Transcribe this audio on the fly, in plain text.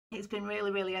It's been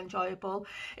really, really enjoyable.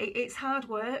 It's hard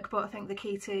work, but I think the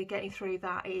key to getting through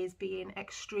that is being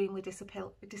extremely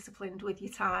disciplined with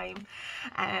your time,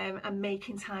 and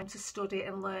making time to study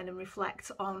and learn and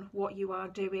reflect on what you are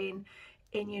doing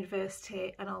in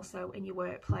university and also in your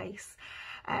workplace.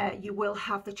 You will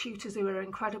have the tutors who are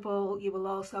incredible. You will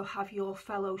also have your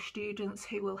fellow students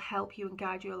who will help you and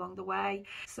guide you along the way.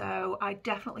 So I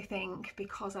definitely think,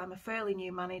 because I'm a fairly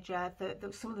new manager,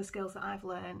 that some of the skills that I've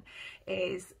learned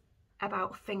is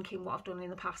about thinking what I've done in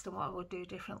the past and what I would do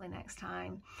differently next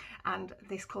time. And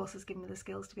this course has given me the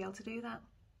skills to be able to do that.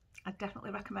 I definitely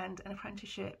recommend an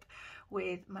apprenticeship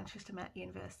with Manchester Met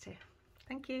University.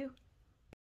 Thank you.